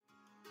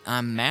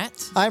I'm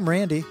Matt. I'm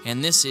Randy.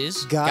 And this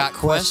is Got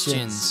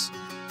Questions.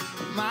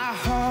 My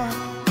heart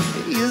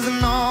is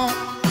numb.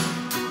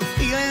 The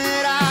feeling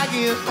that I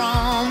get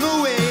from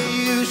the way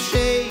you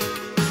shake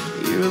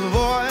your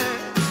voice.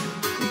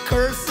 You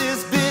curse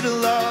this bitter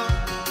love.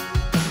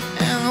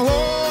 And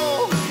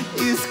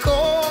it's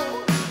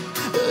cold.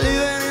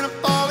 Living in a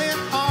falling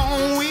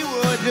home. We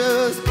were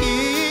just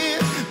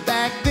kids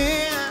back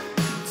then.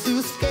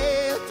 Too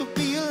scared to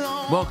be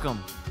alone.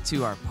 Welcome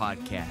to our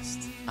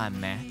podcast. I'm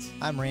Matt.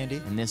 I'm Randy.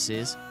 And this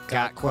is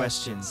Got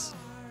Questions.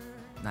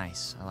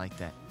 Nice. I like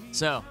that.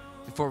 So,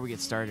 before we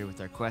get started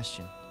with our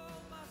question,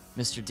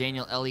 Mr.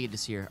 Daniel Elliott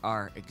is here,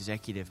 our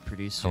executive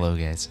producer. Hello,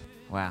 guys.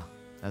 Wow.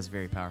 That was a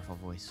very powerful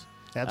voice.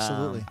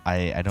 Absolutely.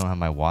 I don't have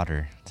my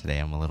water today.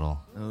 I'm a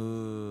little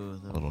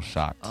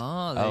shocked.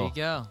 Oh, there you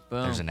go.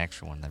 Boom. There's an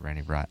extra one that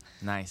Randy brought.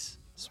 Nice.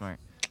 Smart.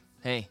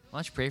 Hey, why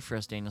don't you pray for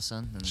us,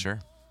 Danielson? And Sure.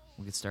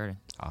 We'll get started.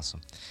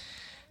 Awesome.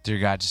 Dear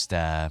God, just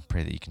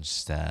pray that you can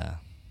just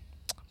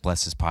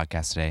bless this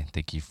podcast today.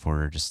 Thank you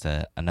for just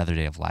another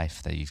day of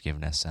life that you've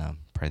given us.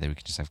 Pray that we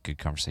can just have good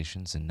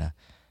conversations and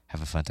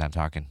have a fun time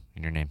talking.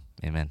 In your name,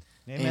 amen.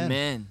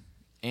 Amen.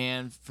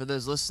 And for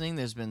those listening,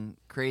 there's been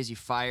crazy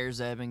fires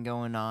that have been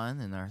going on,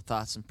 and our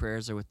thoughts and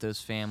prayers are with those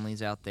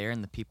families out there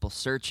and the people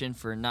searching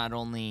for not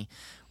only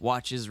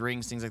watches,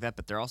 rings, things like that,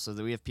 but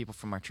we have people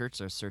from our church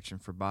that are searching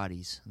for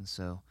bodies. And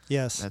so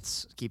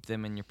Yes. keep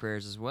them in your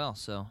prayers as well.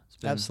 So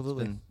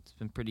Absolutely. It's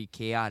been pretty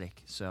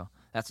chaotic. So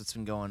that's what's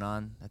been going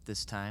on at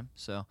this time.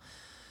 So,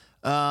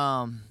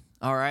 all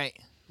right,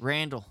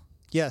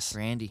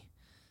 Randy,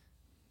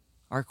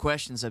 our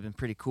questions have been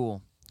pretty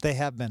cool. They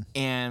have been.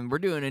 And we're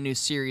doing a new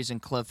series in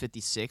Club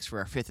 56 for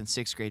our 5th and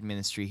 6th grade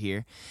ministry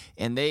here.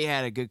 And they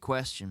had a good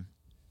question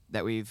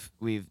that we've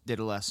did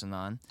a lesson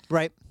on.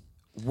 Right.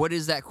 What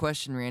is that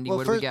question, Randy? Well,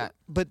 what do we got?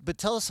 But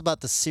tell us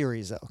about the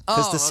series, though.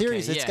 Because the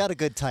series, okay, it's got a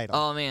good title.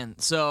 Oh, man.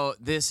 So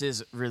this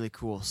is really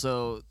cool.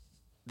 So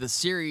the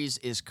series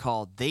is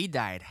called They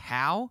Died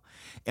How?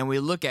 And we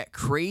look at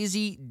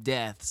crazy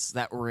deaths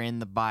that were in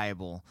the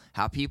Bible,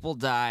 how people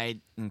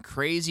died in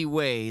crazy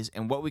ways,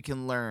 and what we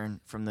can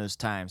learn from those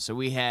times. So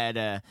we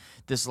had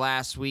this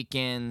last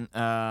weekend,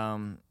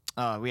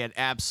 we had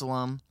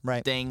Absalom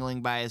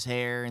dangling by his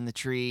hair in the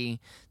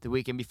tree. The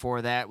weekend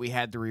before that, we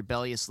had the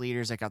rebellious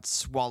leaders that got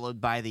swallowed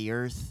by the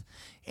earth.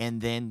 And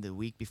then the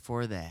week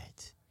before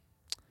that,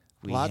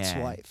 we Lot's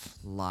had wife.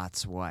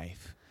 Lot's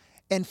wife.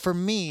 And for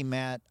me,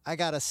 Matt, I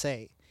got to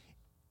say,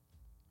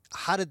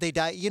 how did they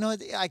die? You know,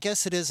 I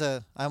guess it is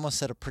I almost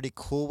said a pretty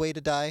cool way to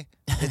die.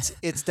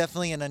 It's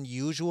definitely an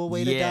unusual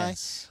way to die.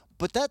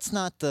 But that's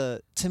not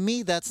to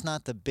me, that's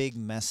not the big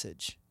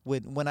message.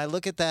 When I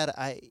look at that,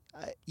 I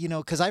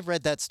because I've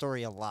read that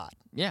story a lot.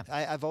 Yeah.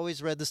 I've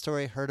always read the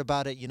story, heard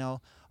about it,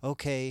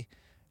 okay,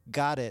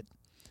 got it.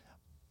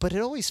 But it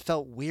always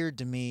felt weird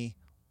to me.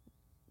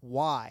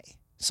 Why?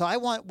 So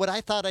what I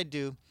thought I'd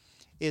do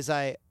is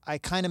I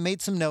kind of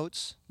made some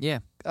notes. Yeah.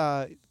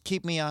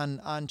 Keep me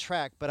on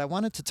track. But I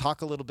wanted to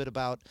talk a little bit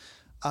about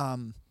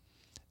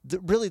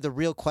the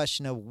real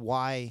question of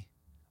why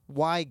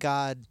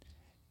God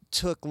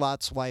took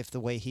Lot's wife the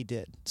way he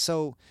did.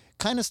 So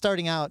kind of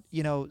starting out,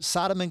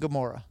 Sodom and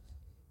Gomorrah.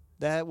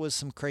 That was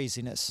some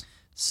craziness.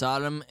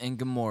 Sodom and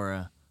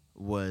Gomorrah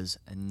was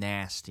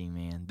nasty,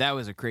 man. That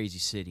was a crazy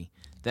city.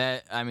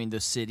 The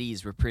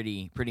cities were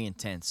pretty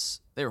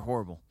intense. They were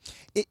horrible.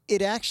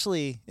 It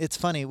actually, it's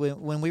funny,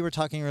 when we were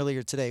talking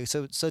earlier today,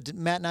 so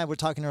Matt and I were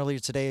talking earlier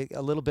today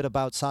a little bit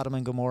about Sodom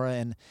and Gomorrah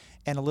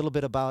and a little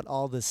bit about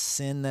all the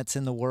sin that's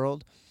in the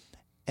world.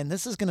 And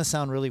this is going to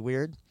sound really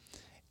weird.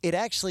 It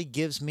actually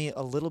gives me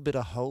a little bit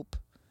of hope,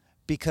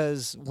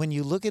 because when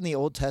you look in the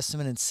Old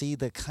Testament and see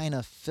the kind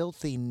of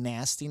filthy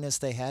nastiness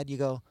they had, you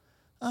go,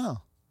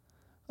 oh,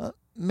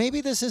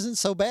 maybe this isn't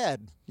so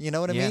bad. You know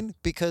what I mean?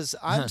 Because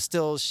I'm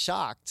still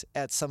shocked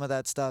at some of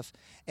that stuff.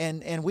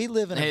 And we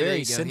live in a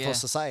very sinful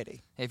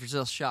society. Hey, if you're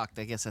still shocked,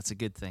 I guess that's a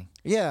good thing.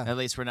 Yeah. At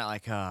least we're not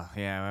like, oh,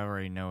 yeah, I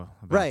already know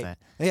about that.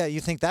 Yeah, you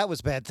think that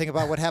was bad. Think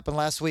about what happened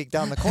last week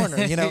down the corner,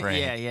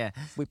 Right. Yeah.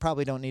 We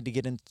probably don't need to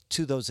get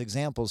into those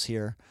examples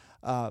here.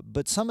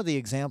 But some of the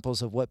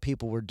examples of what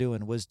people were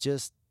doing was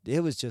just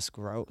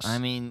gross. I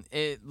mean,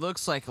 it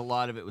looks like a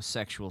lot of it was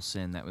sexual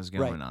sin that was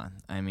going on.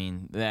 I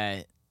mean,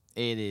 that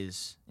it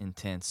is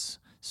intense.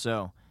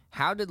 So,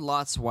 how did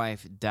Lot's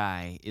wife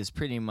die is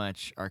pretty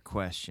much our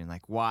question.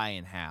 Like, why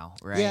and how,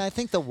 right? Yeah, I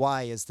think the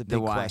why is the big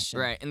why, question.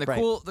 right? And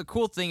the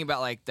cool thing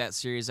about like that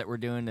series that we're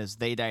doing is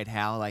They Died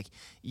How. Like,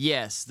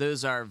 yes,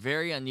 those are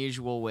very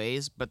unusual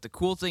ways, but the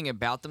cool thing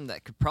about them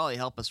that could probably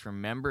help us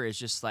remember is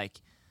just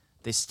like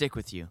they stick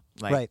with you,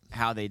 like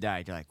how they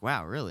died. You're like,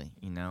 wow, really?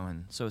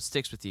 And so it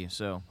sticks with you.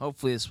 So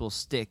hopefully this will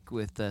stick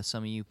with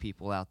some of you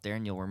people out there,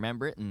 and you'll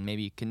remember it, and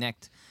maybe you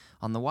connect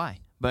on the why.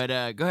 But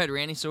go ahead,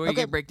 Randy. So what are you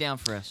going to break down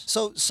for us?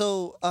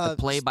 So the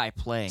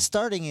play-by-play.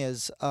 Starting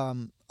is, a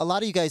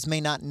lot of you guys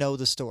may not know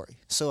the story.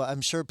 So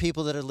I'm sure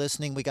people that are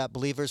listening, we got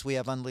believers, we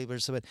have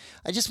unbelievers. But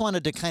I just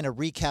wanted to kind of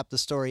recap the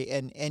story.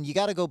 And you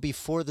got to go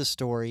before the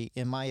story,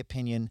 in my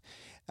opinion.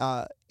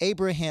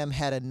 Abraham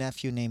had a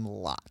nephew named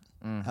Lot.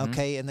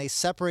 Okay, and they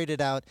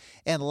separated out,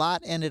 and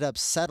Lot ended up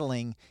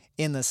settling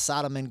in the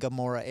Sodom and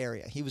Gomorrah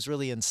area. He was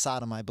really in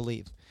Sodom, I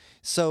believe.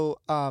 So,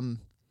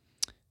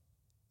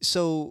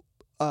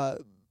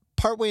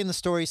 partway in the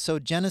story, so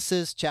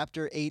Genesis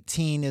chapter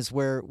 18 is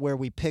where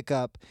we pick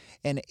up,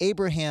 and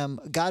Abraham,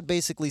 God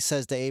basically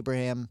says to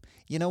Abraham,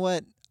 you know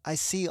what? I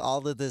see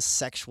all of this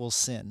sexual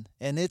sin,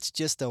 and it's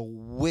just a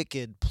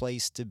wicked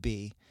place to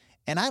be,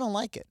 and I don't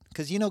like it,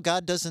 because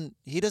God doesn't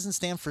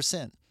stand for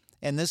sin,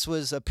 and this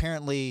was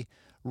apparently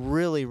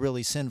really,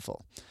 really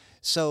sinful.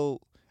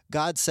 So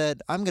God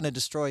said, I'm going to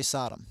destroy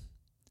Sodom.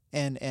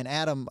 And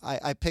Adam,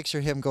 I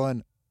picture him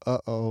going,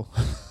 uh-oh,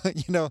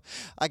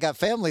 I got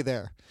family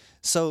there.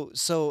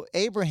 So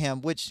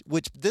Abraham, which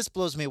this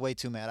blows me away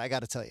too, Matt, I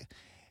got to tell you.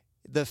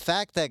 The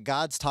fact that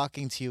God's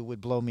talking to you would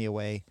blow me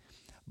away.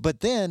 But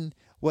then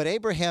what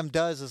Abraham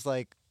does is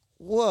like,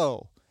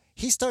 whoa,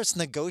 he starts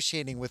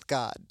negotiating with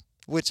God,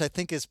 which I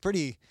think is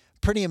pretty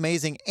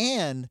amazing.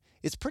 And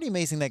it's pretty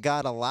amazing that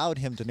God allowed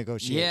him to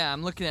negotiate. Yeah,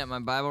 I'm looking at my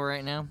Bible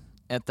right now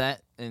at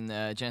that in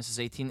Genesis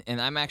 18,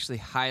 and I'm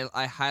actually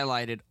I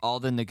highlighted all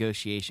the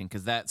negotiation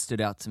because that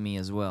stood out to me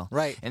as well.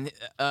 Right. And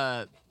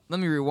let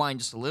me rewind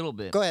just a little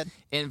bit. Go ahead.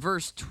 In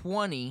verse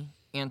 20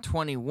 and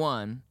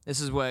 21, this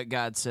is what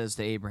God says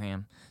to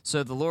Abraham.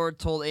 So the Lord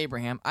told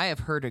Abraham, I have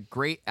heard a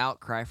great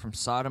outcry from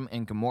Sodom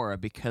and Gomorrah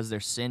because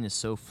their sin is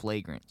so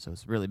flagrant. So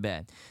it's really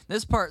bad.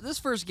 This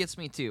verse gets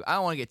me too. I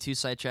don't want to get too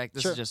sidetracked.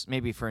 This Sure. is just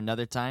maybe for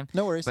another time.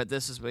 No worries. But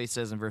this is what he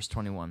says in verse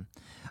 21.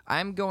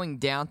 I'm going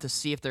down to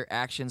see if their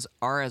actions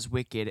are as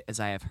wicked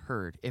as I have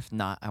heard. If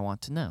not, I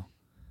want to know.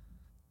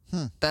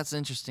 That's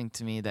interesting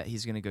to me that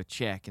he's going to go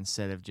check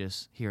instead of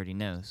just he already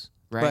knows.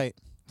 Right.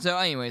 So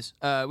anyways,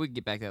 we can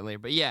get back to that later.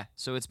 But yeah,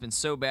 so it's been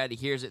so bad he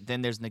hears it.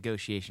 Then there's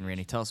negotiation.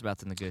 Randy, tell us about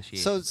the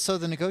negotiation. So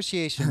the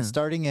negotiation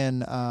starting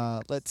in,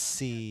 let's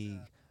see,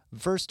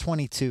 verse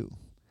 22.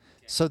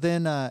 So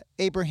then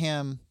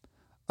Abraham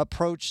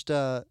approached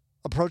the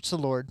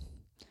Lord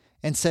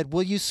and said,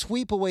 will you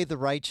sweep away the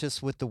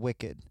righteous with the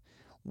wicked?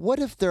 What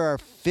if there are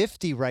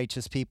 50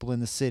 righteous people in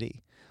the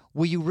city?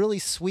 Will you really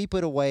sweep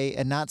it away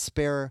and not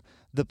spare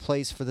the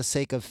place for the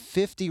sake of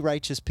 50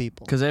 righteous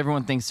people? Because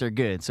everyone thinks they're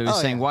good. So he's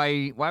saying,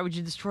 yeah. why would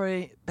you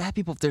destroy bad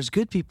people if there's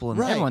good people and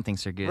Right. everyone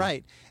thinks they're good?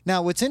 Right.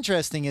 Now, what's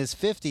interesting is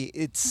 50,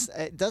 it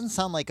doesn't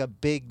sound like a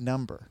big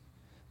number.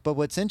 But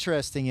what's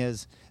interesting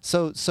is,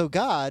 so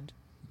God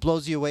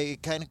blows you away.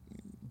 It kind of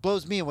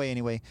blows me away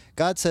anyway.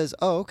 God says,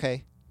 oh,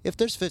 okay, if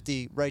there's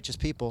 50 righteous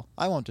people,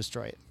 I won't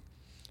destroy it.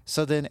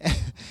 So then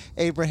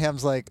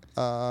Abraham's like,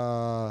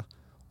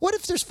 what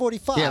if there's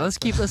 45? Yeah, let's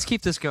keep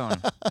this going.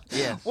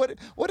 Yeah.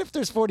 What if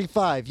there's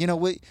 45?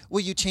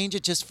 Will you change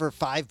it just for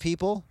 5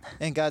 people?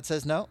 And God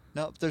says, no,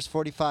 there's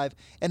 45.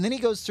 And then he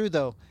goes through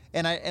though,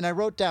 and I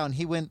wrote down,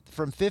 he went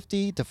from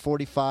 50 to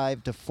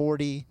 45 to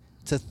 40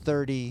 to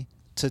 30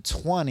 to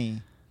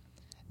 20,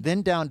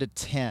 then down to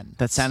 10.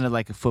 That sounded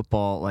like a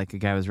football, like a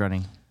guy was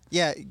running.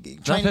 Yeah, The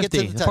trying to 50,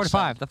 get to the the 45,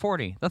 touchdown. the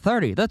 40, the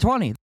 30, the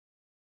 20.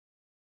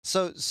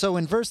 So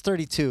in verse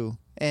 32,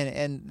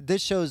 and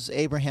this shows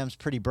Abraham's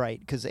pretty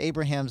bright, because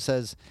Abraham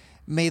says,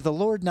 may the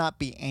Lord not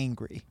be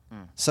angry.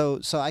 So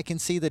I can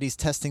see that he's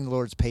testing the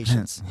Lord's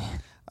patience.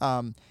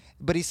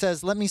 But he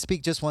says, let me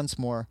speak just once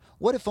more.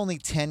 What if only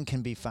 10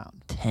 can be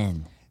found?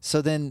 10.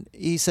 So then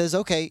he says,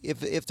 okay,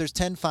 if there's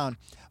 10 found.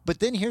 But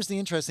then here's the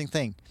interesting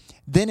thing.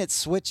 Then it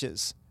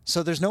switches.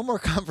 So there's no more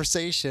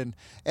conversation.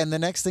 And the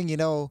next thing you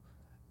know,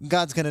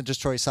 God's going to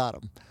destroy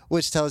Sodom,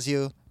 which tells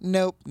you,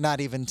 nope,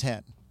 not even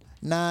 10.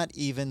 Not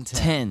even 10.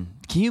 10.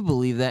 Can you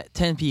believe that?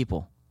 10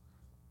 people.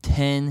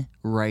 10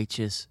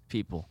 righteous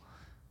people.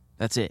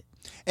 That's it.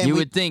 And you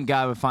would think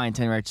God would find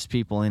 10 righteous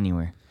people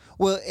anywhere.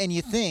 Well, and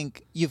you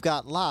think you've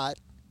got Lot,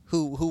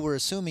 who we're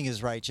assuming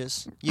is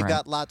righteous. You've Right.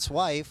 got Lot's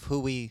wife,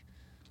 who we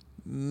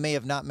may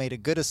have not made a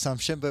good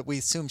assumption, but we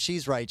assume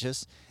she's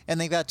righteous.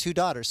 And they've got 2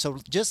 daughters. So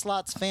just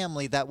Lot's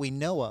family that we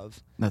know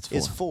of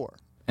is 4.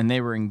 And they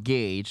were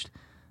engaged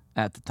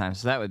at the time,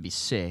 so that would be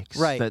 6.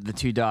 Right. The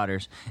 2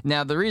 daughters.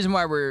 Now, the reason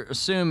why we're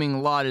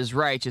assuming Lot is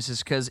righteous is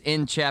because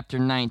in chapter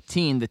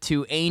 19, the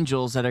 2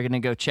 angels that are going to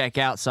go check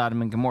out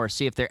Sodom and Gomorrah,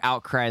 see if their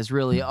outcries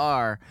really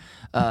are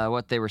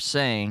what they were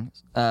saying,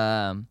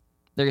 they're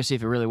going to see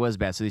if it really was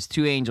bad. So these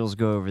 2 angels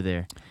go over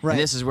there. Right. And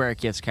this is where it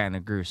gets kind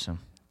of gruesome.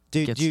 Do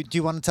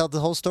you want to tell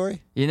the whole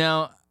story?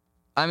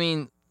 I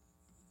mean,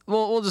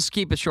 we'll just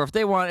keep it short. If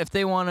they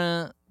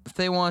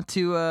want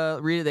to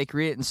read it, they can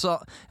read it.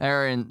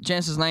 In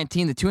Genesis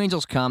 19, the 2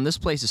 angels come. This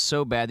place is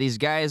so bad. These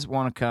guys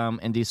want to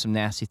come and do some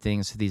nasty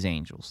things to these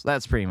angels.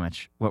 That's pretty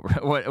much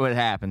what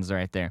happens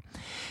right there.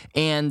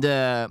 And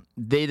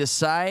they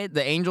decide,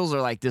 the angels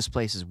are like, this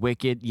place is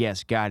wicked.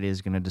 Yes, God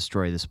is going to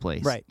destroy this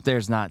place. Right.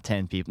 There's not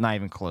 10 people, not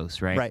even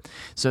close, right? Right.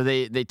 So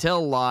they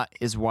tell Lot,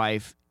 his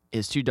wife,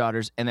 his 2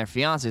 daughters, and their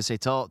fiancés, say,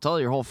 tell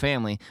your whole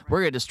family, we're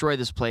going to destroy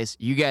this place.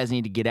 You guys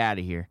need to get out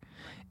of here.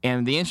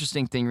 And the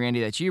interesting thing,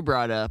 Randy, that you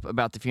brought up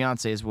about the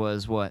fiancés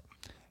was what?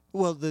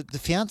 Well, the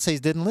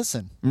fiancés didn't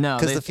listen. No,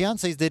 Because they- the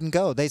fiancés didn't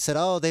go. They said,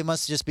 oh, they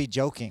must just be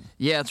joking.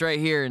 Yeah, it's right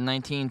here in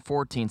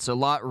 1914. So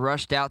Lot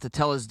rushed out to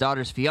tell his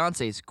daughter's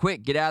fiancés,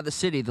 "Quick, get out of the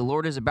city. The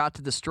Lord is about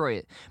to destroy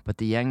it." But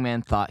the young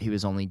man thought he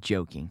was only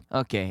joking.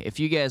 Okay, if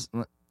you guys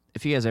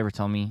ever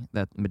tell me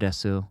that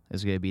Modesto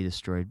is going to be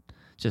destroyed,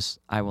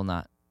 I will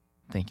not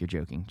think you're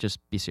joking. Just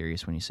be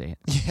serious when you say it.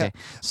 Yeah. Okay?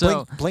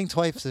 So blink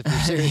twice if you're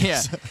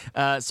serious.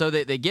 yeah. So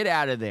they get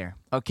out of there.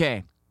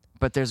 Okay,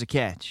 but there's a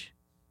catch.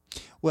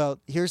 Well,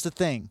 here's the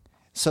thing.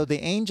 So the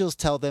angels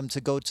tell them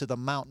to go to the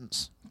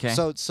mountains. Okay.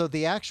 So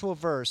the actual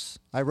verse,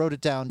 I wrote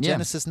it down, Yeah.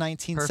 Genesis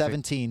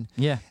 19:17.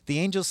 Yeah. The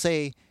angels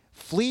say,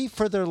 "Flee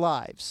for their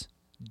lives.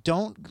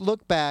 Don't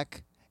look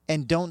back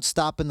and don't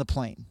stop in the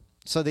plain."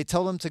 So they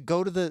tell them to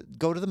go to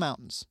the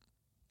mountains.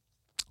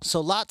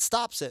 So Lot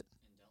stops it.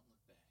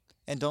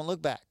 And don't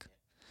look back.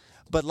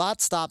 But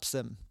Lot stops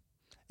them.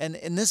 And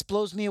this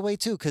blows me away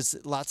too, because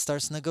Lot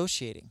starts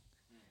negotiating.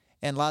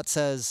 And Lot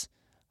says,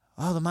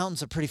 "Oh, the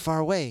mountains are pretty far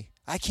away.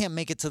 I can't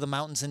make it to the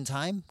mountains in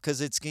time because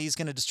he's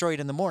going to destroy it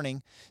in the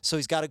morning. So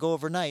he's got to go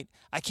overnight.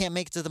 I can't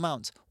make it to the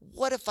mountains.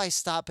 What if I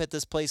stop at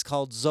this place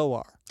called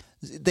Zoar?"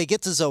 They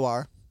get to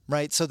Zoar,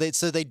 right? So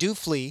they do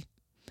flee,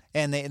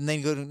 and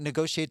they go to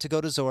negotiate to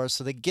go to Zoar.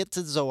 So they get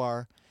to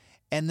Zoar,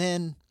 and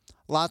then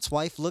Lot's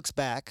wife looks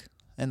back,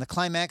 and the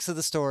climax of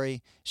the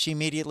story, she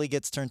immediately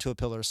gets turned to a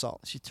pillar of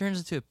salt. She turns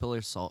into a pillar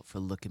of salt for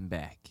looking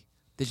back.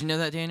 Did you know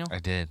that, Daniel? I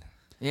did.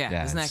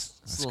 Yeah, isn't that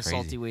that's a little crazy.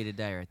 salty way to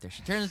die right there?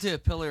 She turns into a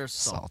pillar of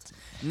salt.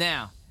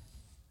 Now,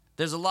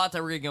 there's a lot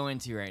that we're going to go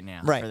into right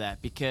now Right. for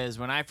that, because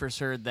when I first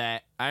heard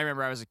that, I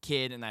remember I was a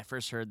kid and I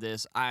first heard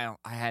this, I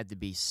had to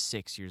be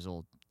 6 years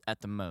old at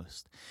the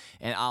most.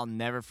 And I'll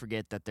never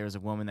forget that there was a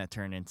woman that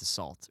turned into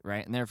salt,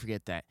 right? I'll never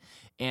forget that.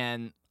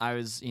 And I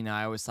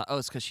always thought, oh,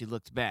 it's because she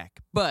looked back.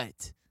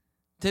 But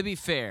to be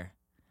fair,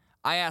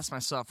 I asked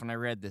myself when I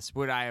read this,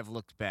 would I have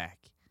looked back?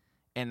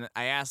 And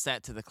I asked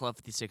that to the Club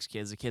 56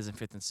 kids, the kids in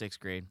 5th and 6th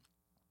grade.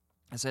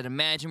 I said,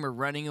 imagine we're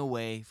running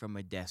away from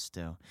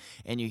Modesto,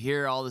 and you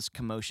hear all this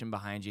commotion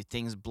behind you,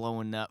 things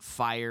blowing up,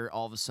 fire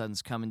all of a sudden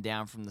is coming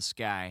down from the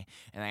sky.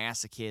 And I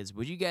asked the kids,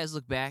 would you guys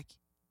look back?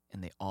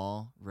 And they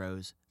all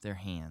rose their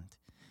hand.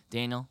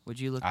 Daniel, would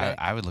you look back?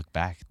 I would look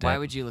back. Why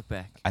would you look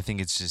back? I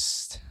think it's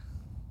just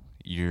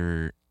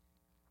you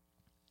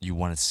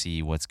want to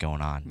see what's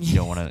going on.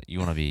 You want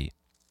to be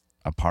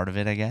a part of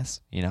it, I guess,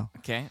 you know?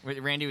 Okay.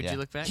 Randy, would Yeah. you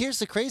look back? Here's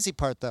the crazy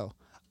part, though.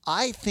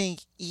 I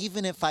think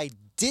even if I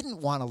didn't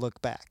want to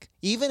look back,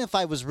 even if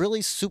I was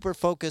really super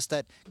focused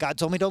that God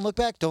told me don't look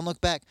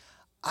back,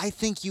 I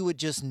think you would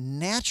just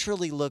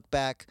naturally look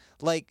back.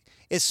 Like,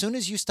 as soon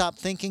as you stop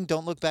thinking,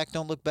 don't look back,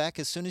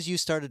 as soon as you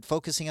started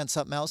focusing on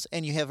something else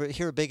and you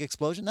hear a big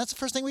explosion, that's the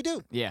first thing we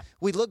do. Yeah.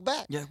 We look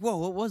back. Yeah. Whoa,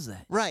 what was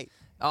that? Right.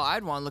 Oh,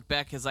 I'd want to look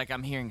back because, like,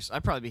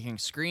 I'd probably be hearing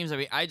screams. I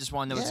mean, I just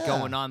want to know what's Yeah.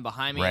 going on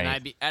behind me, and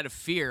Right. out of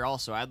fear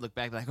also. I'd look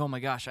back like, oh my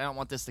gosh, I don't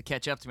want this to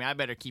catch up to me. I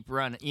better keep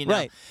running, you know?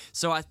 Right.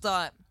 So I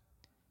thought,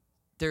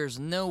 there's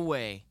no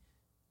way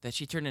that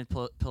she turned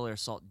into pillar of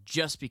salt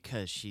just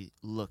because she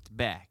looked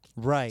back.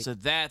 Right. So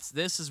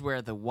this is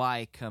where the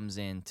why comes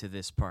into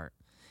this part,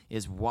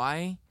 is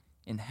why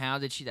and how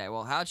did she die?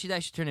 Well, how did she die?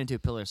 She turned into a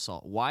pillar of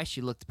salt. Why? She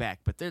looked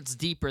back. But it's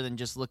deeper than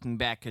just looking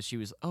back because she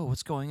was, oh,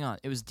 what's going on?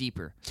 It was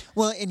deeper.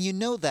 Well, and you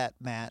know that,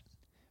 Matt,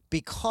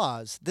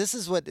 because this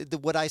is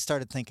what I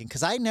started thinking,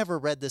 because I never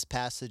read this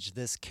passage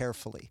this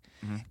carefully.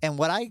 And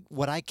what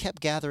I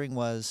kept gathering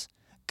was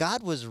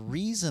God was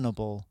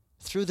reasonable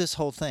through this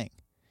whole thing.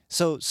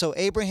 So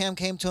Abraham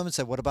came to him and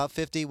said, what about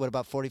 50? What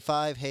about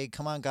 45? Hey,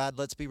 come on, God,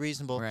 let's be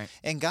reasonable. Right.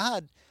 And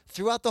God,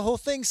 throughout the whole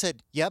thing,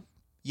 said, yep,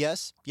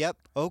 yes, yep,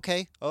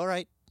 okay, all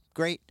right,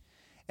 great.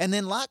 And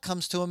then Lot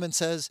comes to him and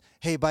says,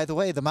 hey, by the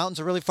way, the mountains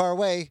are really far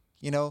away.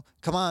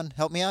 Come on,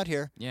 help me out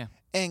here. Yeah.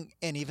 And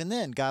even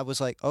then, God was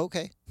like,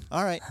 okay,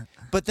 all right.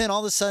 But then all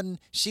of a sudden,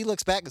 she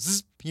looks back,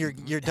 zzz, you're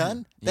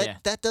done? Yeah.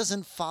 That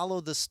doesn't follow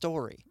the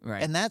story.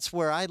 Right. And that's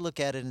where I look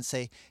at it and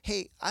say,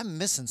 hey, I'm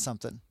missing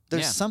something.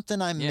 There's Yeah.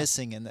 something I'm Yeah.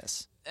 missing in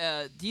this.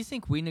 Do you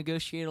think we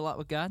negotiate a lot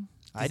with God?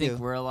 I think do.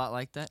 We're a lot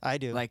like that? I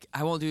do. Like,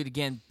 I won't do it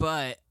again,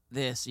 but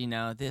this,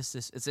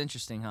 this, it's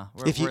interesting, huh?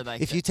 If We're like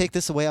you that. take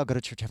this away, I'll go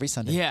to church every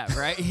Sunday. Yeah,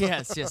 right? Yeah,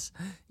 it's just,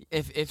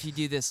 if you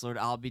do this, Lord,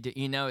 I'll be,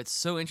 it's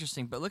so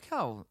interesting. But look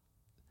how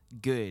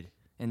good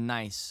and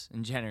nice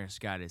and generous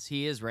God is.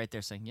 He is right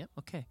there saying, yep,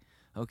 okay.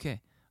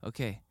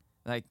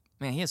 Like,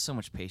 man, he has so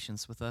much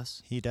patience with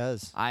us. He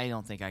does. I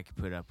don't think I could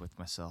put up with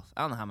myself.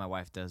 I don't know how my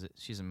wife does it.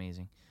 She's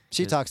amazing.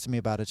 She Is- talks to me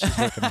about it. She's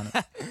working on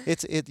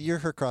it. You're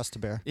her cross to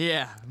bear.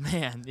 Yeah,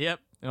 man. Yep.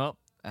 Well,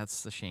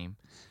 that's the shame.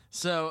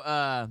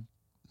 So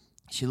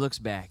she looks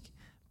back,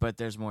 but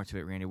there's more to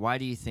it, Randy. Why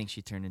do you think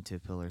she turned into a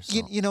pillar of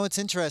salt? You know, it's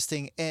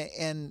interesting.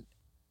 And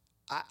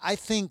I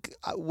think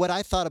what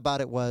I thought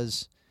about it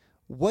was,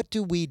 what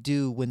do we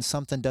do when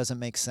something doesn't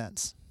make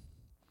sense?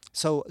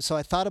 So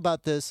I thought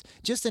about this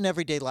just in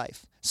everyday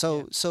life.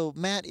 So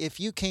Matt,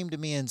 if you came to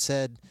me and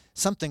said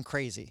something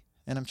crazy,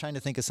 and I'm trying to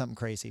think of something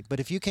crazy, but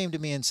if you came to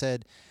me and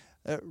said,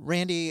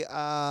 Randy,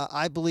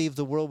 I believe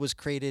the world was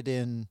created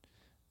in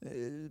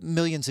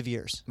millions of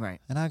years. Right.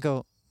 And I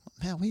go,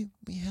 man, we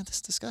had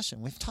this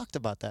discussion. We've talked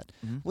about that.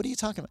 Mm-hmm. What are you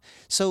talking about?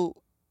 So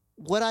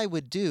what I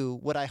would do,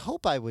 what I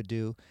hope I would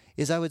do,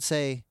 is I would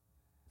say,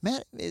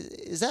 Matt,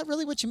 is that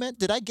really what you meant?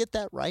 Did I get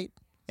that right?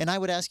 And I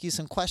would ask you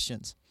some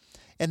questions.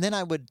 And then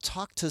I would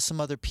talk to some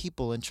other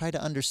people and try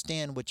to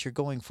understand what you're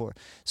going for.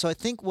 So I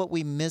think what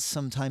we miss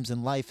sometimes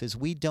in life is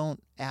we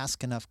don't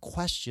ask enough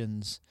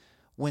questions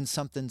when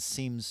something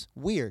seems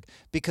weird.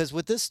 Because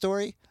with this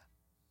story,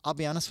 I'll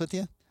be honest with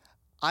you,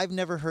 I've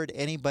never heard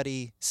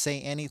anybody say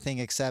anything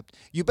except,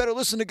 you better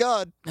listen to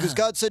God, because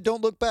God said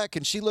don't look back,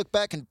 and she looked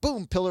back, and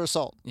boom, pillar of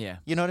salt. Yeah.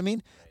 You know what I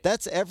mean?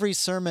 That's every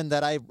sermon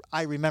that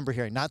I remember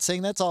hearing. Not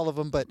saying that's all of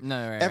them, but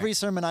every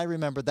sermon I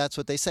remember, that's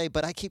what they say.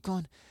 But I keep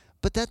going,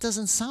 but that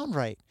doesn't sound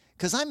right,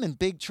 because I'm in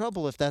big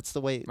trouble if that's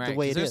the way it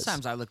is. There's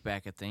times I look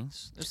back at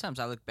things. There's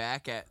times I look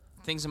back at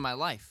things in my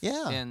life.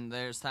 Yeah. And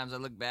there's times I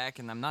look back,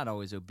 and I'm not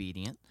always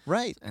obedient.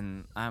 Right.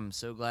 And I'm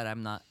so glad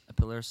I'm not a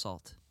pillar of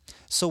salt.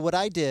 So what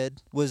I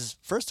did was,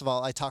 first of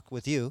all, I talked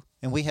with you,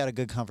 and we had a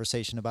good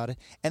conversation about it.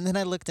 And then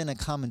I looked in a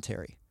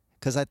commentary,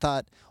 because I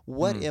thought,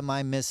 what am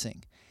I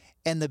missing?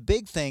 And the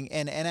big thing,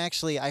 and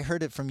actually I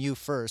heard it from you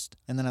first,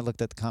 and then I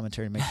looked at the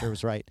commentary to make sure it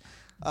was right.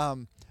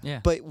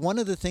 But one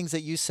of the things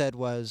that you said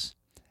was,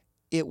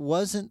 it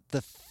wasn't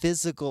the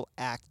physical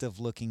act of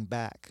looking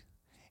back.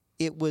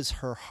 It was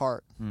her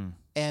heart.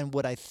 And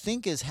what I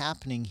think is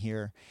happening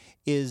here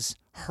is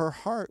her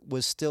heart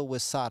was still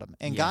with Sodom.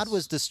 And God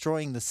was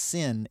destroying the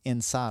sin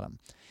in Sodom.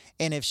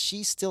 And if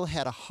she still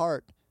had a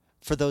heart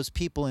for those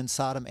people in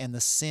Sodom and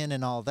the sin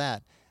and all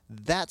that,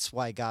 that's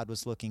why God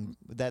was looking.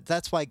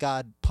 That's why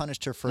God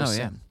punished her for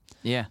sin.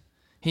 Yeah.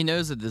 He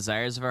knows the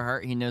desires of her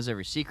heart. He knows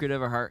every secret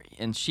of her heart.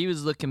 And she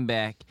was looking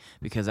back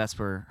because that's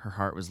where her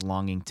heart was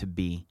longing to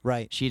be.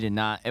 Right. She did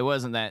not. It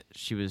wasn't that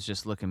she was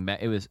just looking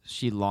back. It was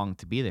she longed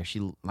to be there.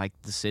 She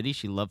liked the city.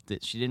 She loved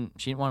it. She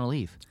didn't want to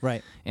leave.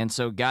 Right. And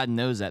so God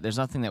knows that. There's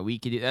nothing that we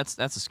could do. That's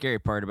the scary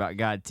part about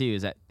God too,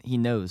 is that He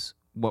knows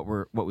what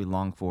we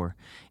long for.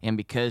 And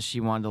because she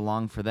wanted to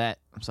long for that,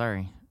 I'm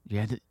sorry,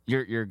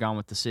 you're gone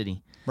with the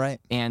city. Right.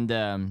 And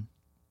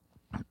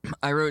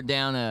I wrote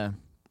down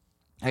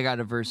I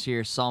got a verse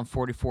here, Psalm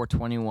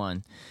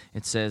 44:21.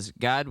 It says,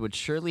 God would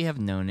surely have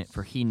known it,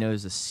 for He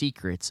knows the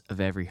secrets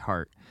of every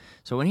heart.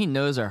 So when He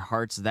knows our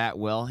hearts that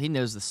well, He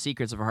knows the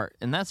secrets of our heart.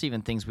 And that's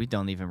even things we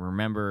don't even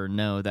remember or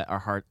know that our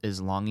heart is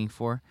longing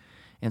for.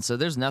 And so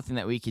there's nothing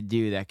that we could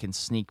do that can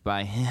sneak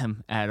by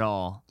Him at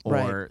all.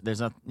 Or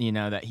there's nothing,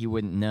 that He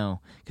wouldn't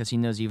know, because He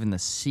knows even the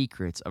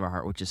secrets of our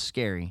heart, which is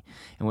scary.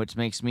 And which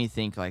makes me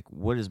think, like,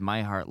 what is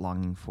my heart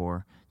longing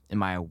for?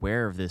 Am I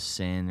aware of this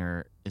sin,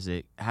 or is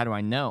it? How do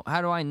I know?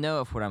 How do I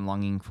know if what I'm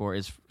longing for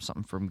is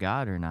something from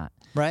God or not?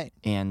 Right.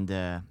 And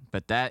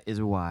but that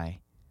is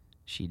why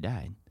she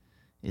died,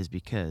 is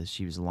because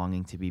she was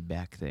longing to be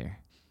back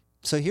there.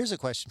 So here's a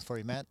question for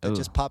you, Matt, that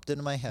just popped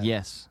into my head.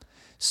 Yes.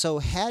 So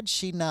had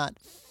she not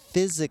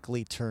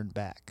physically turned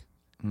back,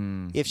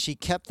 if she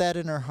kept that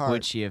in her heart,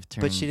 would she have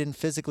turned? But she didn't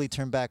physically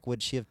turn back,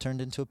 would she have turned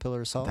into a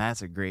pillar of salt?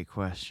 That's a great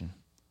question.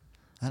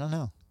 I don't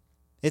know.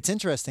 It's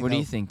interesting. What do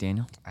you think,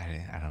 Daniel?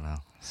 I don't know.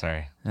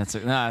 Sorry.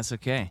 That's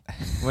okay.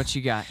 What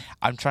you got?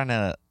 I'm trying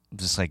to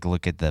just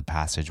look at the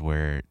passage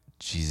where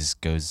Jesus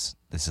goes.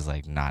 This is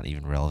not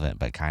even relevant,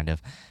 but kind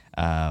of,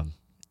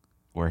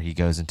 where He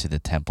goes into the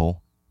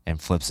temple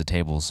and flips the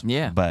tables.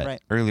 Yeah.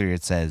 But earlier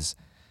it says,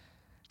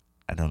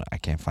 I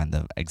can't find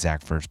the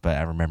exact verse, but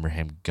I remember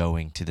Him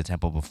going to the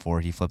temple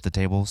before He flipped the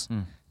tables,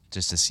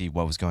 just to see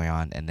what was going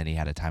on, and then He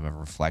had a time of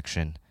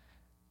reflection.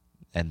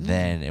 And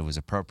then it was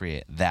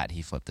appropriate that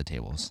He flipped the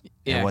tables.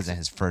 Yeah, it wasn't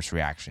His first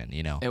reaction,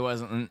 It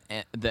wasn't.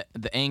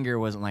 The anger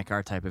wasn't like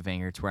our type of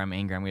anger, to where I'm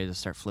angry, I'm going to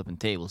start flipping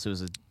tables. It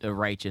was a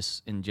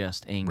righteous and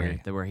just anger,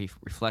 where He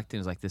reflected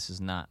and was like, this is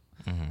not.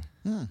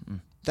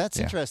 That's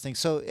interesting.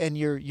 So, and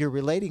you're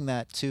relating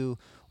that to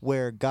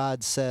where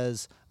God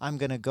says, I'm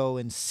going to go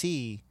and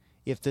see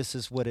if this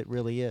is what it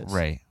really is.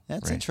 Right.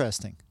 That's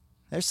interesting.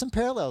 There's some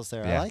parallels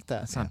there. Yeah. I like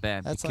that. That's not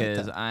bad, That's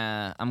because like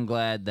I'm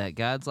glad that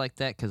God's like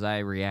that, because I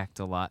react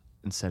a lot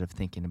instead of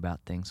thinking about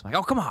things. I'm like,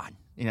 oh, come on.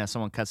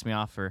 Someone cuts me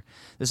off for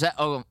this.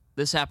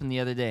 This happened the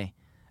other day.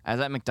 I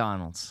was at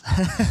McDonald's,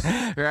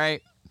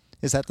 right?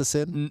 Is that the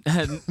sin?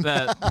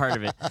 Part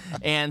of it.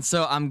 And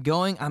so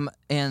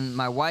and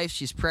my wife,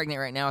 she's pregnant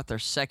right now with our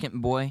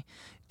second boy.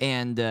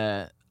 And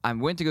I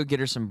went to go get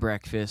her some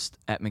breakfast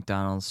at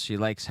McDonald's. She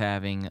likes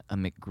having a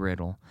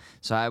McGriddle.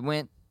 So I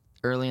went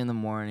early in the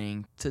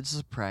morning to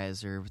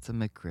surprise her with a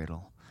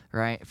McGriddle,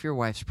 right? If your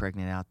wife's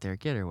pregnant out there,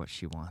 get her what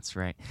she wants,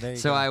 right?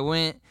 So I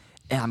went,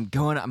 and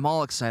I'm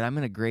all excited. I'm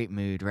in a great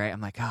mood, right?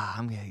 I'm like,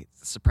 I'm gonna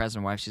surprise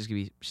my wife. She's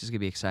gonna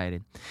be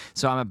excited.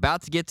 So I'm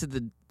about to get to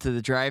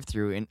the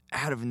drive-thru, and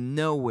out of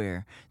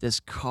nowhere,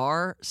 this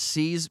car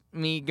sees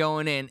me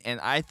going in, and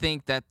I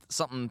think that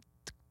something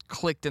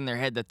clicked in their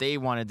head that they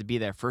wanted to be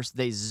there first.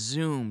 They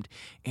zoomed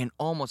and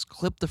almost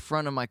clipped the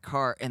front of my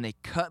car, and they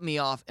cut me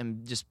off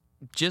and just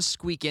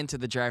squeak into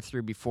the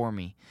drive-thru before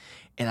me.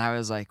 And I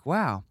was like,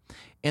 wow.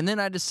 And then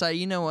I decided,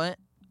 you know what?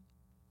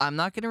 I'm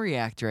not going to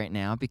react right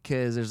now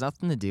because there's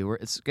nothing to do.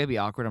 It's going to be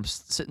awkward. I'm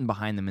sitting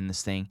behind them in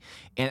this thing.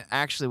 And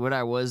actually what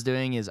I was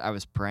doing is I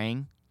was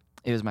praying.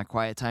 It was my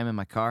quiet time in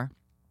my car.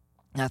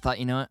 And I thought,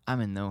 you know what?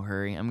 I'm in no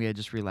hurry. I'm going to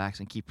just relax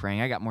and keep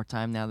praying. I got more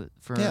time now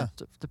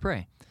to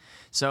pray.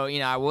 So,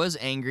 I was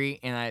angry,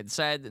 and I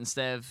decided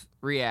instead of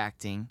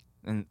reacting,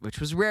 which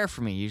was rare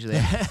for me usually.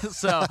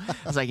 So I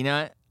was like, you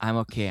know what? I'm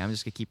okay. I'm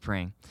just going to keep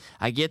praying.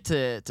 I get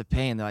to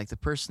pay, and they're like, the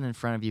person in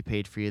front of you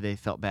paid for you. They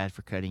felt bad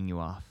for cutting you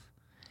off.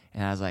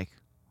 And I was like,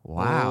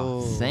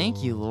 wow,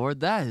 thank you,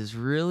 Lord. That is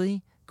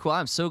really cool.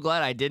 I'm so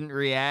glad I didn't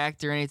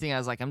react or anything. I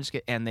was like, I'm just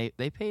and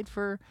they paid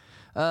for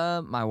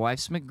my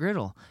wife's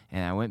McGriddle,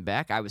 and I went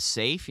back. I was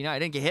safe. I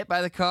didn't get hit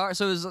by the car.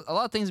 So there's a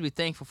lot of things to be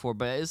thankful for,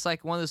 but it's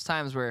like one of those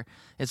times where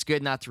it's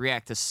good not to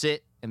react, to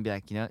sit and be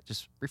like,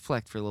 just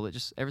reflect for a little bit.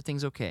 Just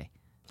everything's okay.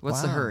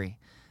 What's the hurry?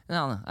 I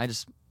don't know. I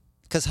just...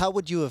 Because how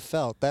would you have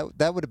felt?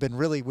 That would have been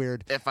really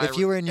weird if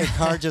you were in your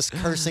car just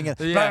cursing and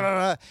Yeah. blah, blah,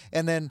 blah,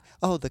 and then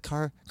the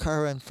car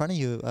in front of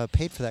you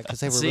paid for that because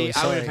they were really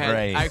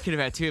sorry. I could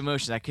have had two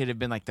emotions. I could have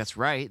been like, "That's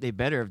right, they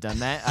better have done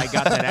that. I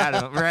got that out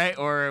of them, right?"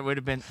 Or it would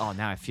have been, "Oh,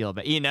 now I feel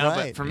bad." Right.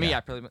 But for me, I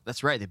probably,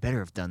 "That's right, they better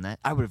have done that.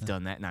 I would have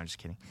done that." No, I'm just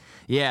kidding.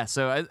 Yeah,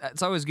 so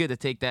it's always good to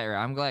take that.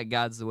 I'm glad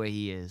God's the way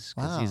He is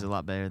because He's a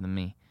lot better than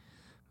me.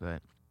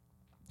 But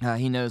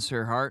He knows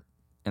her heart.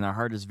 And our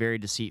heart is very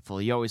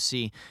deceitful. You always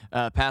see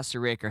Pastor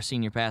Rick, our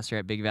senior pastor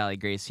at Big Valley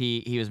Grace,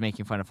 he was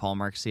making fun of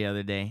Hallmarks the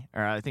other day,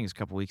 or I think it was a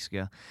couple weeks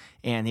ago,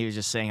 and he was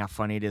just saying how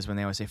funny it is when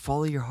they always say,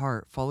 follow your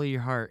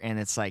heart, and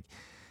it's like,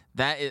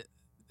 it's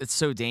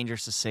so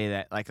dangerous to say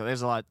that. Like,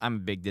 there's a lot, I'm a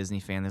big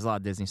Disney fan, there's a lot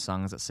of Disney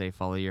songs that say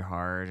follow your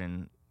heart,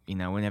 and,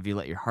 whenever you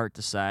let your heart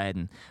decide,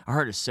 and our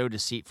heart is so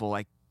deceitful.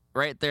 Like,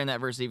 right there in that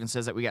verse, it even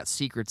says that we got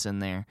secrets in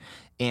there.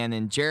 And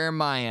in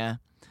Jeremiah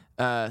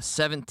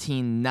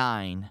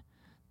 17:9,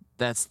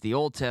 that's the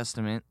Old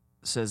Testament,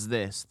 says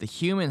this: the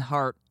human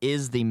heart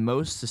is the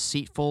most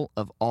deceitful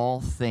of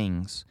all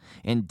things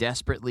and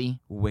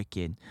desperately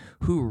wicked.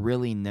 Who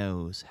really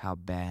knows how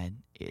bad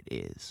it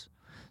is?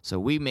 So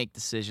we make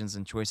decisions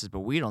and choices,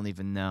 but we don't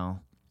even know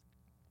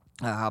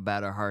how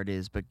bad our heart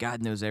is. But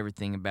God knows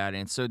everything about it.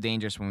 And it's so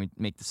dangerous when we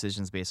make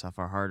decisions based off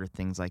our heart or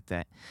things like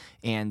that.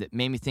 And it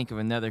made me think of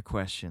another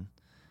question.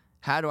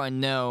 How do I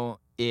know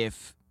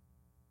if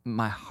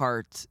my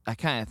heart, I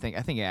think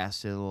I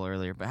asked it a little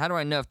earlier, but how do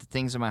I know if the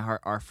things in my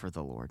heart are for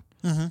the Lord,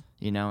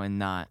 and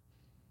not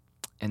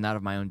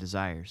of my own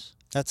desires?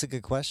 That's a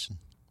good question.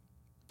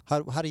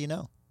 How do you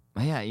know?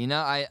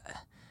 Yeah,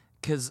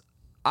 because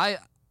I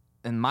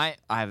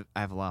have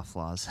a lot of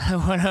flaws.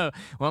 One of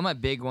my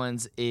big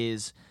ones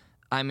is,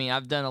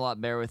 I've done a lot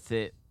better with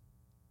it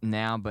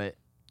now, but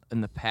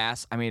in the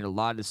past, I made a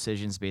lot of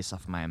decisions based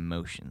off of my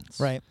emotions.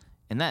 Right.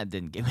 And that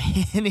didn't get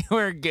me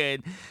anywhere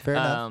good. Fair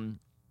enough.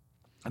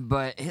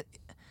 But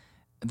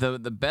the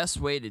best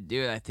way to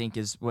do it, I think,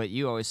 is what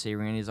you always say,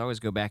 Randy, is always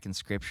go back in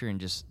Scripture and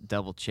just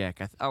double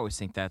check. I always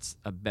think that's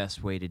a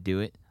best way to do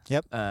it.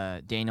 Yep.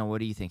 Daniel, what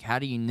do you think? How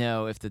do you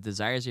know if the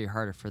desires of your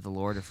heart are for the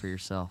Lord or for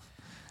yourself?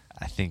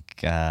 I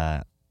think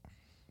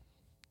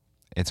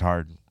it's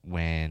hard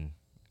when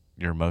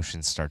your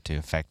emotions start to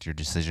affect your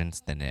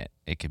decisions. Then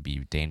it could be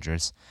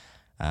dangerous.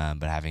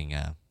 But having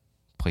a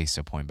place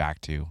to point back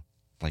to,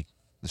 like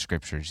the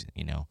Scriptures,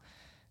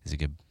 is a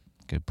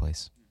good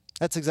place.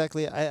 That's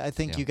exactly. I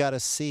think you got to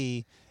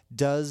see,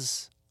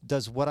 does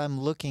what I'm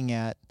looking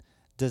at,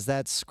 does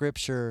that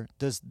Scripture,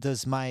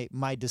 does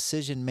my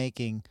decision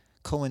making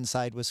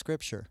coincide with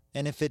Scripture?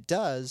 And if it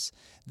does,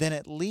 then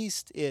at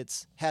least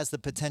it has the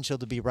potential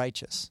to be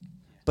righteous.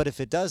 But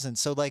if it doesn't,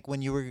 so like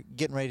when you were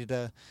getting ready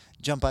to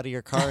jump out of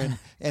your car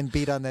and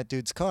beat on that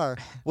dude's car,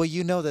 well,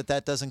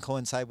 that doesn't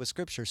coincide with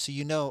Scripture.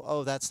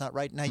 So that's not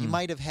right. Now, you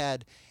might have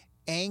had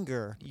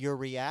anger, your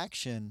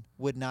reaction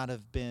would not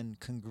have been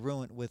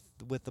congruent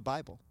with the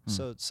Bible.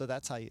 So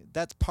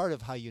that's part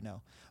of how you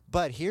know.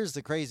 But here's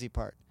the crazy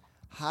part.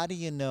 How do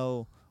you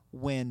know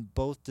when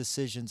both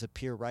decisions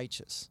appear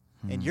righteous?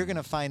 And you're going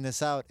to find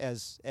this out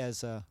as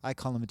I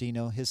call him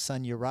Dino, his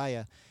son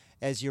Uriah.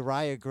 As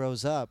Uriah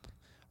grows up,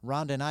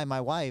 Rhonda and I,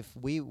 my wife,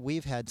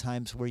 we've had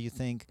times where you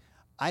think,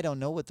 I don't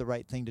know what the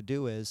right thing to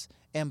do is,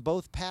 and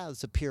both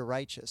paths appear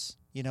righteous.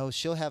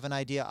 She'll have an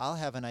idea, I'll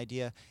have an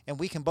idea, and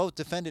we can both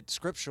defend it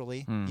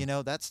scripturally.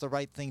 That's the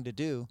right thing to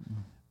do,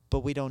 but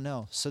we don't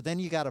know. So then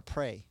you got to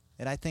pray.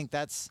 And I think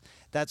that's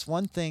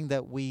one thing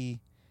that we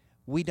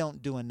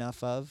don't do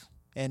enough of.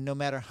 And no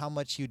matter how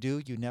much you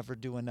do, you never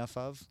do enough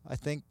of. I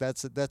think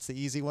that's the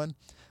easy one.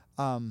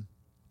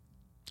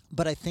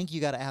 But I think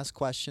you got to ask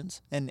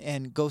questions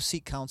and go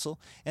seek counsel.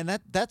 And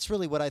that's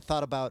really what I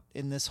thought about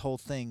in this whole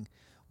thing,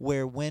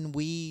 where when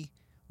we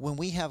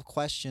have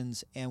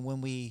questions and when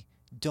we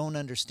don't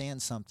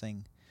understand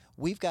something,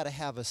 we've got to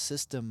have a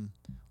system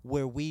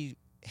where we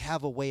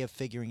have a way of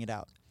figuring it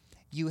out.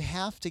 You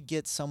have to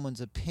get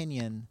someone's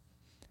opinion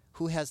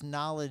who has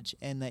knowledge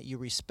and that you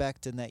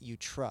respect and that you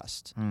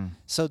trust.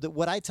 So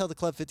what I tell the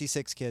Club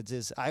 56 kids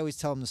is, I always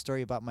tell them the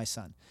story about my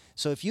son.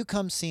 So if you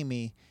come see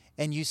me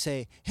and you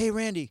say, hey,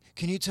 Randy,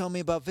 can you tell me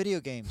about video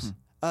games?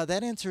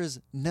 That answer is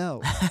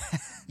no.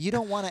 You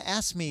don't want to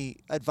ask me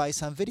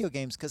advice on video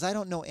games because I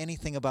don't know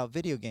anything about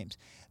video games.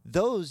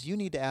 Those you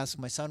need to ask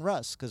my son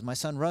Russ, because my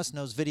son Russ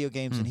knows video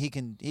games and he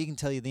can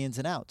tell you the ins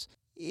and outs.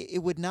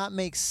 It would not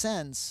make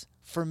sense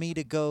for me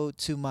to go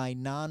to my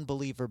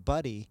non-believer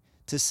buddy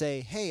to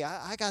say, hey,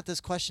 I got this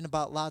question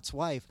about Lot's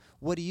wife.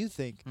 What do you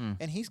think?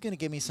 And he's going to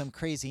give me some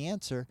crazy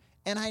answer,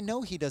 and I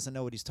know he doesn't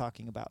know what he's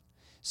talking about.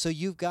 So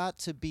you've got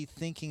to be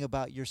thinking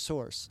about your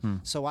source.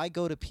 So I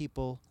go to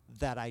people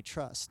that I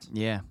trust.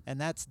 Yeah.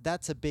 And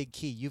that's a big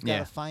key. You've got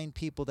to find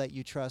people that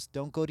you trust.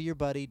 Don't go to your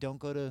buddy. Don't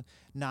go to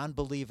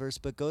non-believers,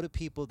 but go to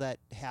people that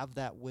have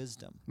that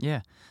wisdom.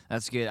 Yeah,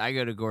 that's good. I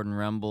go to Gordon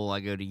Rumble. I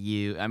go to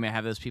you. I mean, I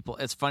have those people.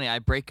 It's funny. I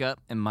break up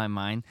in my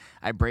mind.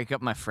 I break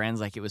up my friends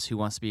like it was Who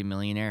Wants to Be a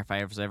Millionaire. If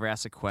I was ever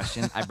asked a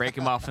question, I break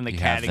them off in the You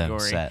have them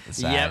category. set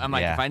aside. Yeah, I'm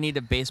like, Yeah. if I need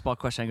a baseball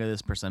question, I go to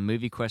this person. A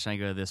movie question, I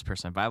go to this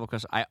person. A Bible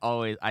question,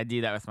 I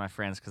do that with my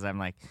friends because I'm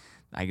like,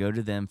 I go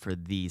to them for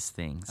these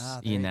things,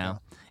 there you you know.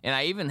 go. And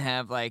I even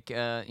have like,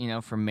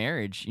 for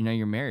marriage,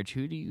 your marriage.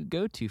 Who do you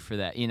go to for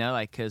that?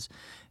 Because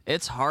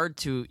it's hard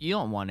to. You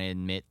don't want to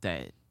admit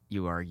that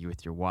you argue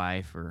with your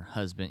wife or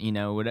husband. You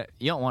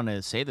don't want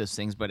to say those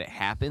things, but it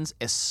happens,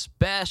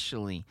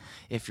 especially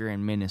if you're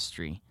in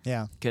ministry.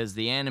 Yeah. Because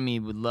the enemy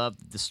would love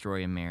to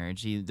destroy a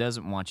marriage. He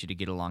doesn't want you to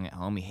get along at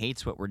home. He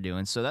hates what we're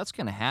doing. So that's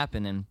going to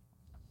happen. And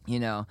you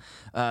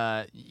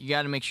got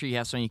to make sure you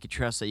have someone you can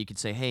trust that you could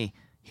say, hey,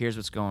 here's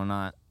what's going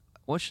on.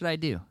 What should I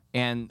do?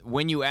 And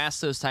when you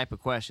ask those type of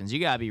questions, you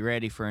got to be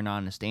ready for an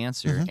honest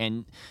answer.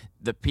 And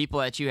the people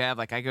that you have,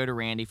 like I go to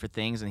Randy for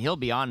things, and he'll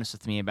be honest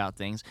with me about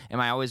things. Am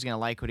I always going to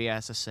like what he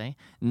has to say?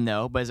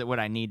 No. But is it what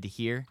I need to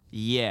hear?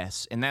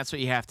 Yes. And that's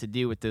what you have to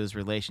do with those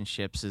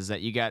relationships is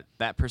that you got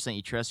that person that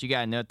you trust. You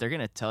got to know that they're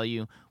going to tell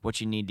you what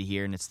you need to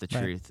hear, and it's the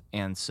Right. truth.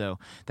 And so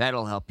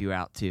that'll help you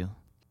out too.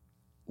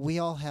 We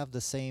all have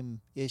the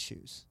same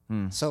issues.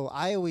 So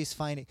I always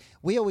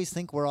we always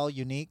think we're all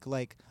unique.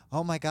 Like,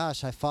 oh my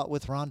gosh, I fought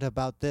with Rhonda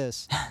about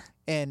this.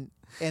 and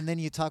then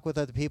you talk with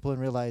other people and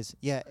realize,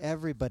 yeah,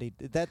 everybody,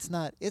 it's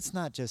not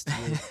just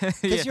you.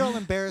 Because Yeah. you're all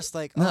embarrassed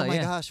like, oh No, my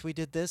yeah. gosh, we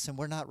did this and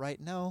we're not right.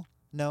 No,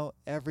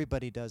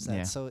 everybody does that.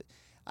 Yeah. So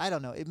I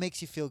don't know. It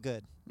makes you feel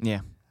good. Yeah.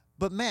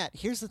 But Matt,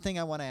 here's the thing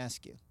I want to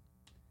ask you.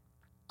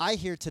 I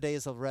hear today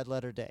is a red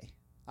letter day.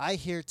 I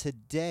hear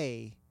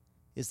today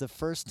is the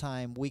first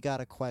time we got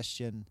a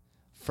question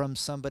from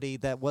somebody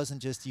that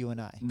wasn't just you and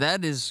I.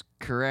 That is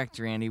correct,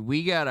 Randy.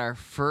 We got our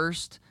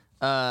first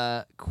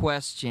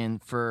question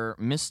for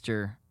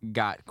Mr.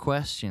 Got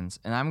Questions,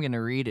 and I'm going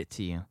to read it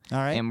to you. All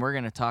right. And we're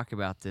going to talk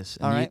about this.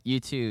 And All right. You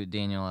too,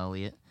 Daniel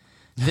Elliott.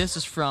 This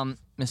is from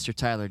Mr.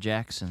 Tyler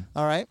Jackson.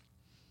 All right.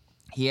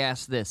 He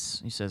asked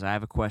this. He says, I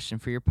have a question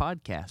for your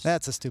podcast.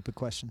 That's a stupid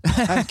question.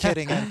 I'm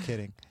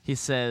kidding. He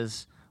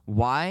says,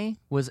 why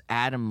was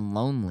Adam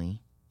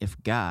lonely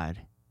if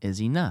God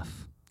is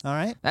enough? All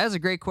right. That is a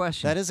great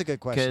question. That is a good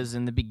question. Because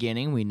in the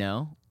beginning, we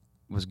know,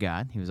 was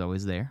God. He was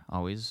always there,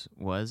 always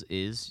was,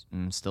 is,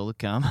 and still to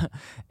come.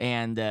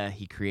 And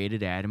he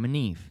created Adam and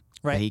Eve.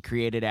 Right. He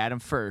created Adam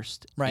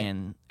first, Right.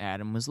 and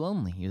Adam was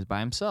lonely. He was by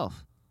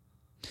himself.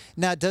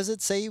 Now, does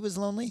it say he was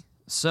lonely?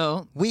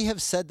 So We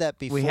have said that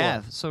before. we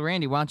have. So,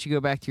 Randy, why don't you go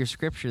back to your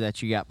scripture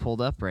that you got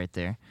pulled up right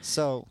there?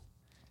 So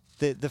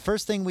the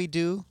first thing we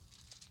do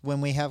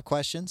when we have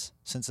questions,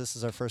 since this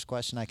is our first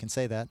question, I can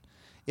say that,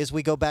 is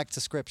we go back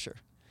to Scripture.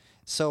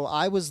 So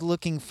I was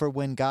looking for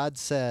when God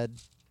said,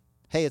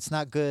 hey, it's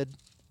not good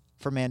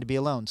for man to be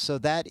alone. So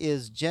that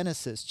is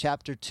Genesis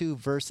chapter 2,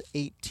 verse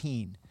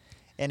 18.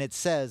 And it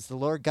says, the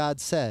Lord God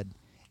said,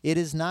 it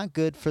is not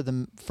good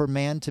for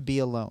man to be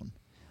alone.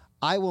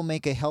 I will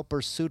make a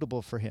helper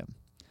suitable for him.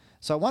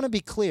 So I want to be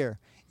clear.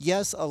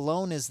 Yes,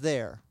 alone is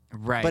there.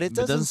 Right. But it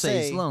doesn't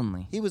say he's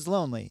lonely. He was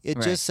lonely. It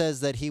Right. just says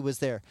that he was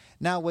there.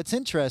 Now, what's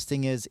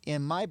interesting is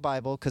in my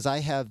Bible, because I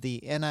have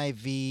the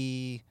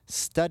NIV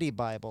Study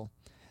Bible,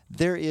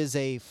 there is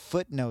a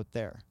footnote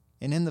there.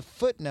 And in the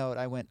footnote,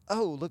 I went,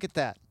 oh, look at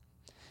that.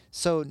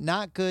 So,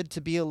 not good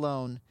to be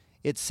alone.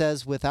 It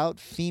says without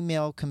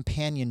female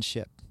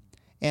companionship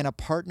and a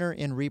partner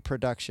in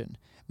reproduction,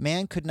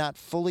 man could not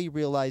fully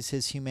realize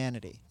his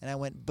humanity. And I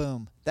went,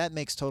 boom, that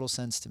makes total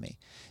sense to me.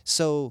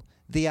 So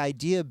the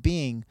idea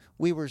being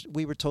we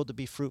were told to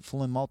be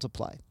fruitful and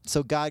multiply.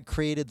 So God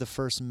created the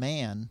first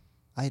man.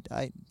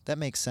 That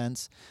makes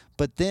sense.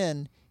 But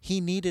then he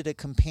needed a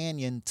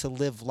companion to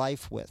live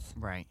life with.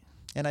 Right.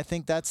 And I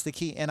think that's the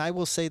key. And I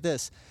will say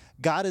this,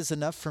 God is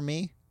enough for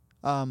me,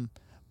 but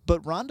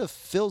Rhonda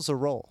fills a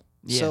role.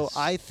 So Yes.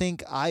 I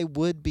think I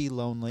would be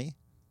lonely.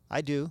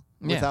 I do,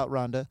 Yeah. without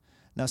Rhonda.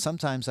 Now,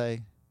 sometimes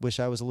I wish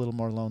I was a little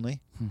more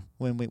lonely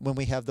when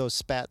we have those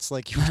spats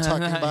like you were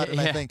talking about. And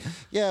I Yeah. think,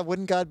 yeah,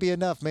 wouldn't God be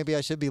enough? Maybe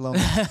I should be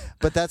lonely.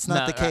 But that's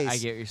not No, the case. I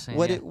get what you're saying.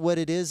 What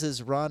yeah. it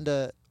is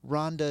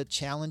Rhonda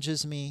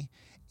challenges me,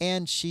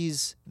 and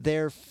she's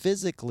there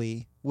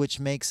physically, which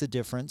makes a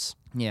difference.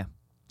 Yeah.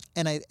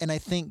 And I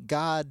think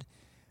God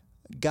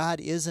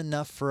is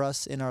enough for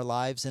us in our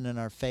lives and in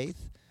our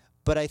faith.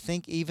 But I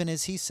think even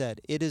as he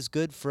said, it is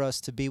good for us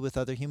to be with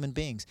other human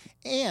beings.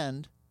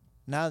 And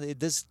Now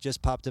this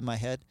just popped in my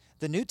head.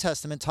 The New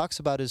Testament talks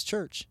about his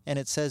church, and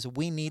it says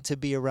we need to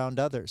be around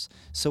others.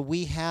 So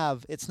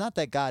it's not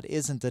that God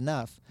isn't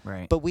enough,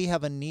 Right. but we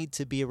have a need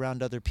to be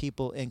around other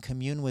people and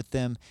commune with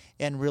them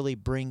and really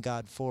bring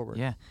God forward.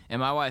 Yeah, and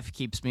my wife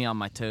keeps me on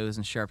my toes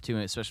and sharp too,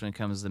 especially when it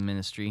comes to the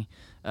ministry.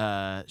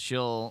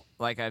 She'll,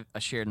 like I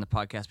shared in the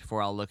podcast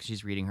before, I'll look,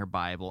 she's reading her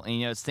Bible,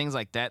 and it's things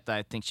like that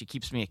I think she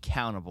keeps me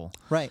accountable,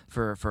 Right.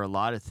 for a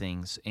lot of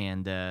things,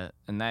 and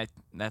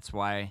that's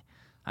why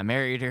I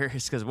married her.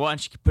 Is because one,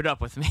 she can put up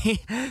with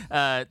me.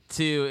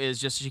 Two is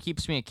just she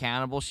keeps me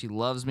accountable. She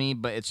loves me,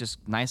 but it's just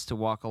nice to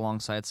walk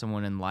alongside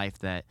someone in life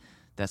that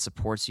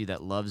supports you,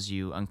 that loves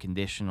you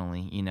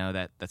unconditionally,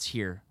 that's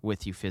here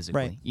with you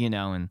physically,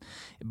 Right.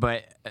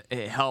 But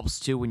it helps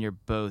too when you're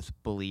both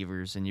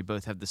believers and you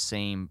both have the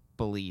same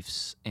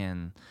beliefs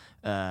and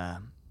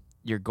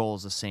your goal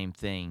is the same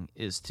thing,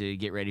 is to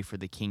get ready for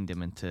the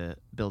kingdom and to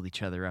build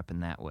each other up in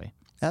that way.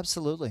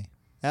 Absolutely.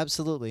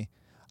 Absolutely.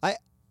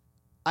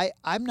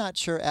 I'm not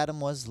sure Adam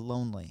was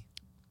lonely.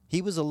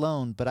 He was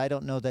alone, but I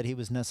don't know that he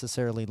was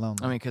necessarily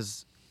lonely. I mean,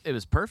 because it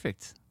was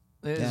perfect.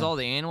 It was Yeah. all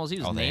the animals. He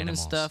was All the naming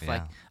animals, stuff.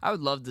 Like, yeah. I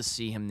would love to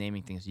see him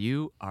naming things.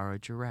 You are a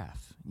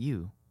giraffe.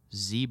 You,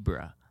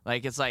 zebra.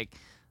 Like, it's like,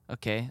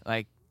 okay,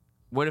 like,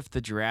 what if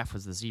the giraffe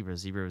was the zebra?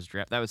 Zebra was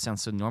giraffe. That would sound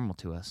so normal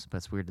to us, but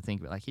it's weird to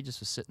think about. Like, he just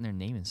was sitting there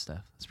naming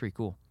stuff. That's pretty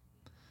cool.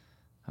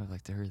 I would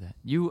like to hear that.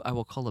 You, I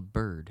will call a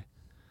bird.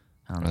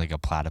 I don't Or know. like a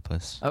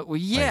platypus. Well,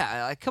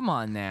 yeah. Like, come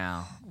on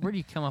now. Where do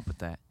you come up with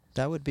that?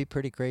 That would be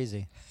pretty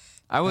crazy.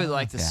 I would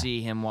like to Yeah.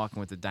 see him walking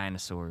with the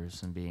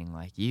dinosaurs and being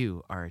like,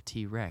 you are a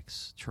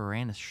T-Rex,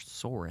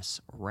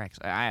 Tyrannosaurus Rex.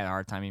 I had a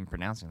hard time even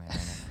pronouncing that. Right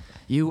now.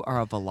 You are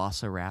a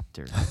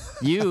Velociraptor.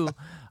 You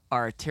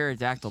are a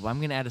pterodactyl, but I'm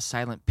going to add a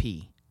silent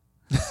P.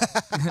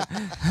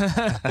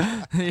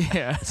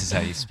 Yeah. This is how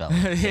you spell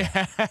it.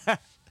 Yeah.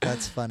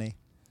 That's funny.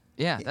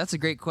 Yeah, that's a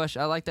great question.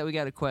 I like that we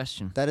got a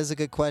question. That is a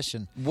good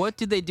question. What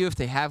do they do if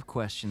they have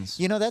questions?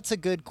 That's a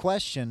good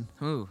question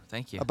Ooh,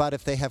 thank you. about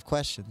if they have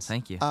questions.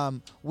 Thank you.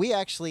 We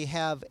actually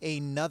have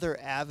another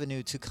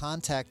avenue to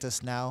contact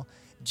us now,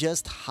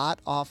 just hot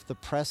off the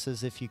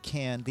presses if you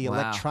can, the Wow.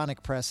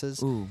 electronic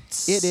presses. Ooh.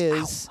 It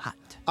is Ow, hot.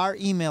 our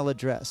email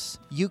address.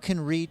 You can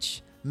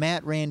reach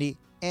Matt, Randy,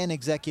 and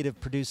executive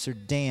producer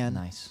Dan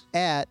Nice.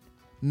 at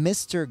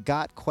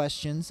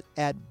MrGotQuestions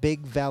at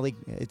Big Valley.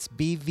 It's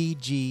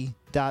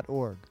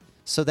bvg.org.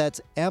 So that's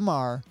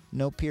MR,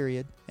 no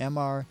period,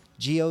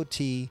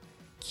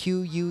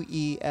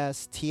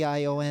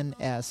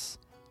 MRGOTQUESTIONS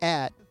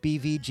at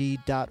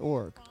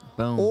bvg.org.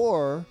 Boom.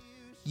 Or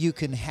you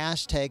can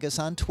hashtag us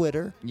on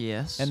Twitter,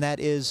 Yes. and that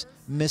is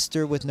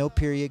Mr. with no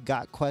period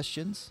got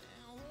questions.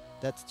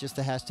 That's just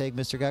the hashtag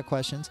Mr. Got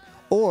Questions.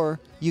 Or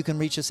you can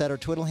reach us at our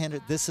Twitter handle.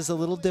 This is a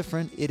little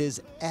different. It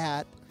is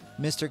at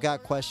Mr.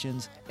 Got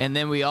Questions. And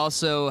then we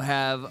also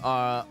have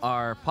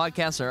our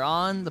podcasts are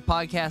on the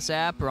podcast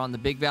app or on the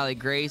Big Valley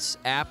Grace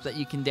app that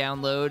you can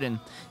download and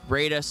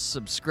rate us,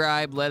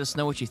 subscribe, let us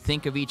know what you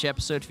think of each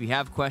episode. If you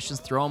have questions,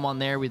 throw them on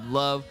there. We'd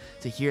love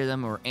to hear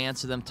them or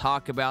answer them,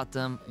 talk about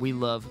them. We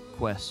love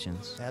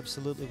questions.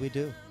 Absolutely, we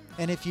do.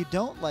 And if you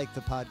don't like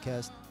the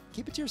podcast,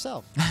 keep it to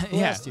yourself. Who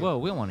Yeah, asked you? whoa,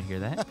 we don't want to hear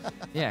that.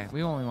 Yeah,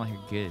 we only want to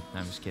hear good. No,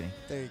 I'm just kidding.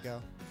 There you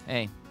go.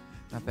 Hey,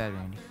 not bad,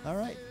 Randy. All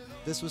right.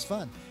 This was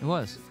fun. It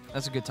was.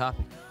 That's a good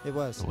topic. It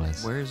was. It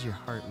was. Where is your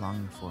heart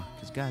longing for?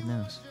 Because God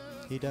knows.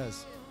 He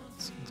does.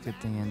 It's a good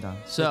thing to end on.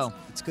 So,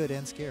 It's good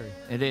and scary.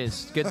 it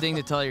is. Good thing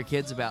to tell your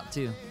kids about,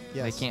 too.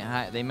 Yes. They can't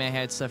hide. They may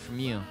hide stuff from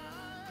you,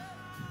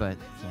 but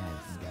you can't hide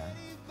it from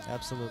God.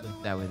 Absolutely.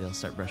 That way they'll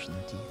start brushing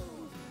their teeth.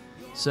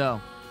 So,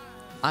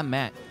 I'm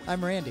Matt,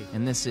 I'm Randy.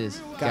 and this is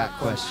Got Got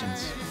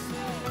Questions.